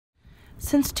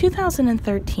Since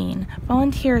 2013,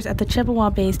 volunteers at the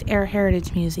Chippewa-based Air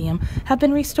Heritage Museum have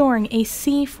been restoring a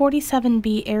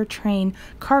C-47B air train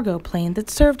cargo plane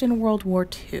that served in World War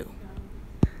II.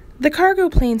 The cargo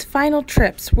plane's final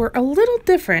trips were a little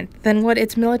different than what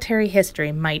its military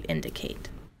history might indicate.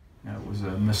 It was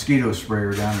a mosquito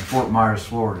sprayer down in Fort Myers,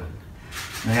 Florida.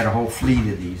 They had a whole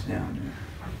fleet of these down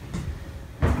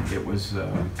there. It was,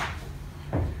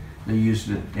 they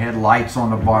had lights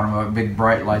on the bottom of it, big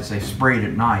bright lights. They sprayed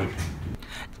at night.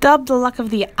 Dubbed the Luck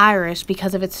of the Irish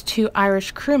because of its 2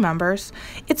 Irish crew members,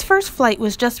 its first flight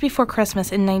was just before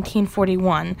Christmas in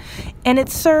 1941, and it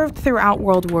served throughout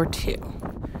World War II.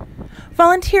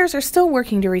 Volunteers are still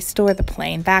working to restore the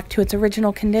plane back to its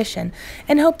original condition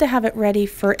and hope to have it ready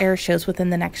for air shows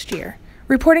within the next year.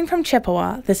 Reporting from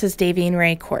Chippewa, this is Davine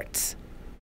Ray Quartz.